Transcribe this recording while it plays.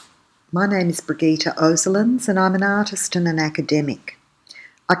My name is Brigita Ozolins and I'm an artist and an academic.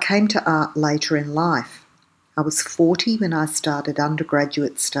 I came to art later in life. I was 40 when I started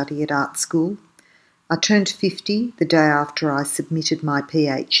undergraduate study at art school. I turned 50 the day after I submitted my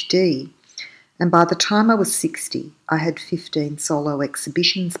PhD, and by the time I was 60, I had 15 solo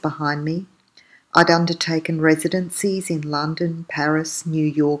exhibitions behind me. I'd undertaken residencies in London, Paris, New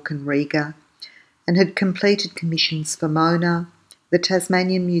York and Riga, and had completed commissions for Mona, the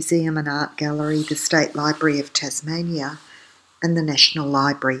Tasmanian Museum and Art Gallery, the State Library of Tasmania, and the National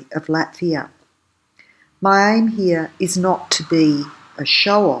Library of Latvia. My aim here is not to be a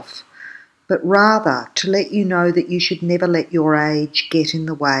show-off, but rather to let you know that you should never let your age get in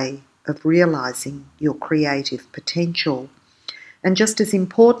the way of realising your creative potential. And just as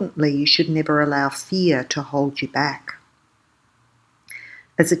importantly, you should never allow fear to hold you back.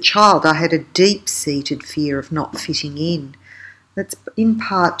 As a child, I had a deep-seated fear of not fitting in. That's in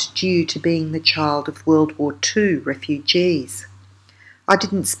part due to being the child of World War II refugees. I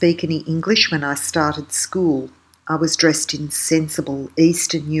didn't speak any English when I started school. I was dressed in sensible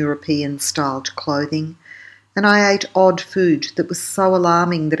Eastern European-styled clothing, and I ate odd food that was so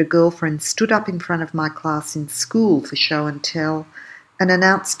alarming that a girlfriend stood up in front of my class in school for show and tell and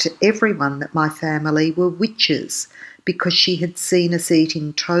announced to everyone that my family were witches because she had seen us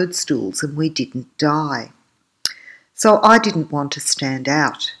eating toadstools and we didn't die. So I didn't want to stand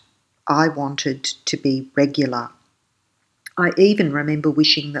out. I wanted to be regular. I even remember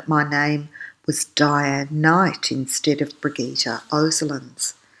wishing that my name was Diane Knight instead of Brigita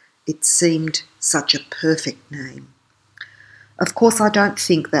Ozolins. It seemed such a perfect name. Of course, I don't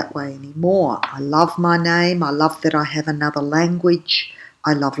think that way anymore. I love my name. I love that I have another language.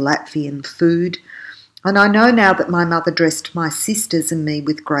 I love Latvian food. And I know now that my mother dressed my sisters and me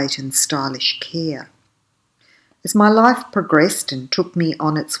with great and stylish care. As my life progressed and took me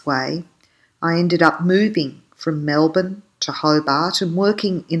on its way, I ended up moving from Melbourne to Hobart and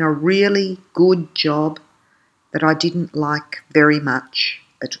working in a really good job that I didn't like very much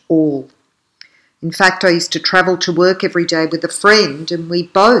at all. In fact, I used to travel to work every day with a friend and we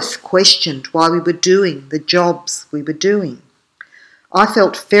both questioned why we were doing the jobs we were doing. I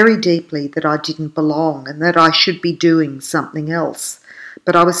felt very deeply that I didn't belong and that I should be doing something else,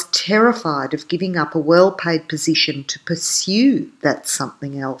 but I was terrified of giving up a well-paid position to pursue that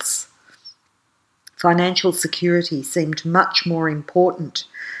something else. Financial security seemed much more important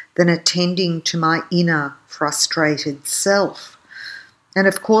than attending to my inner frustrated self. And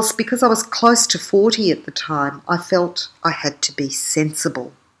of course, because I was close to 40 at the time, I felt I had to be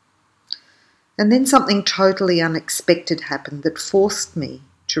sensible. And then something totally unexpected happened that forced me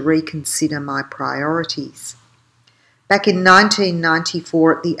to reconsider my priorities. Back in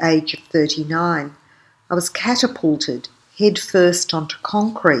 1994, at the age of 39, I was catapulted head first onto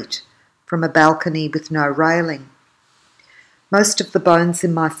concrete from a balcony with no railing. Most of the bones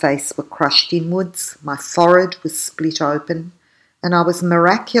in my face were crushed inwards, my forehead was split open, and I was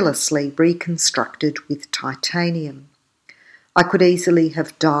miraculously reconstructed with titanium. I could easily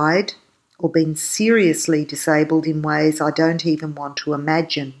have died or been seriously disabled in ways I don't even want to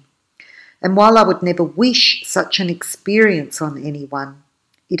imagine. And while I would never wish such an experience on anyone,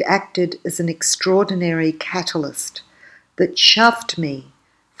 it acted as an extraordinary catalyst that shoved me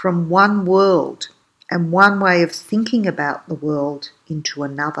from one world and one way of thinking about the world into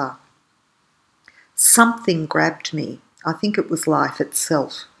another. Something grabbed me, I think it was life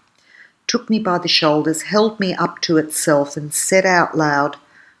itself, took me by the shoulders, held me up to itself and said out loud,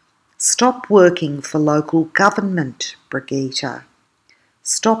 "Stop working for local government, Brigita.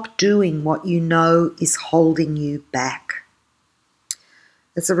 Stop doing what you know is holding you back."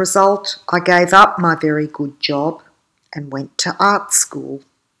 As a result, I gave up my very good job and went to art school.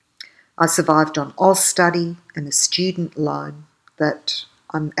 I survived on Austudy and a student loan that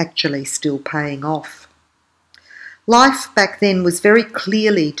I'm actually still paying off. Life back then was very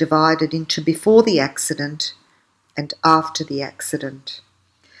clearly divided into before the accident and after the accident.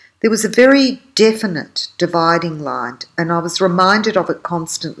 There was a very definite dividing line, and I was reminded of it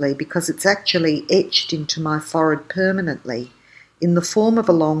constantly because it's actually etched into my forehead permanently in the form of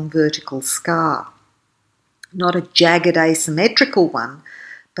a long vertical scar. Not a jagged asymmetrical one,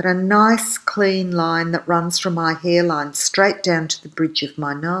 but a nice clean line that runs from my hairline straight down to the bridge of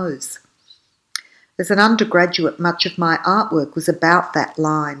my nose. As an undergraduate, much of my artwork was about that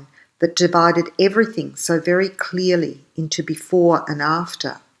line that divided everything so very clearly into before and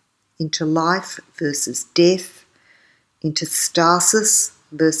after, into life versus death, into stasis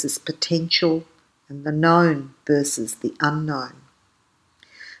versus potential, and the known versus the unknown.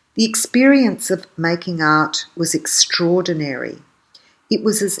 The experience of making art was extraordinary. It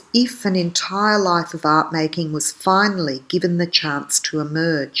was as if an entire life of art making was finally given the chance to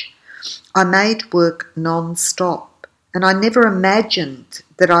emerge. I made work non-stop, and I never imagined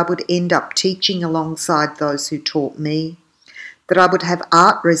that I would end up teaching alongside those who taught me, that I would have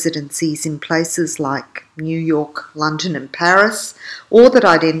art residencies in places like New York, London and Paris, or that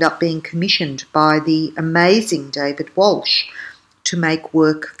I'd end up being commissioned by the amazing David Walsh to make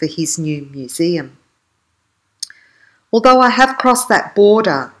work for his new museum. Although I have crossed that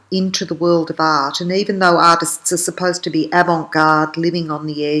border into the world of art, and even though artists are supposed to be avant-garde, living on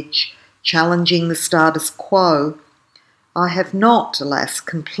the edge, challenging the status quo, I have not, alas,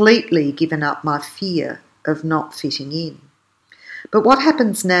 completely given up my fear of not fitting in. But what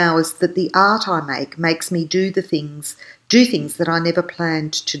happens now is that the art I make makes me do things that I never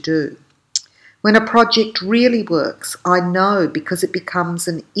planned to do. When a project really works, I know because it becomes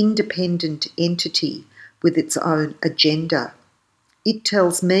an independent entity with its own agenda. It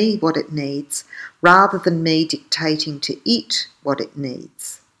tells me what it needs rather than me dictating to it what it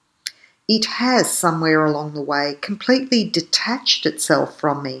needs. It has, somewhere along the way, completely detached itself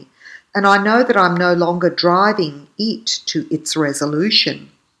from me, and I know that I'm no longer driving it to its resolution.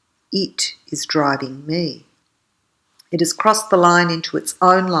 It is driving me. It has crossed the line into its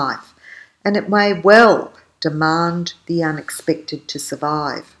own life, and it may well demand the unexpected to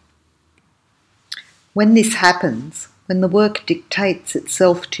survive. When this happens, when the work dictates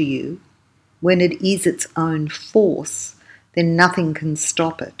itself to you, when it is its own force, then nothing can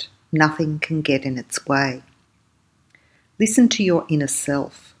stop it, nothing can get in its way. Listen to your inner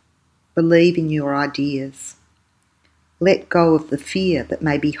self. Believe in your ideas. Let go of the fear that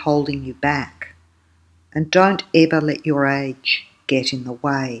may be holding you back. And don't ever let your age get in the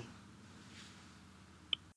way.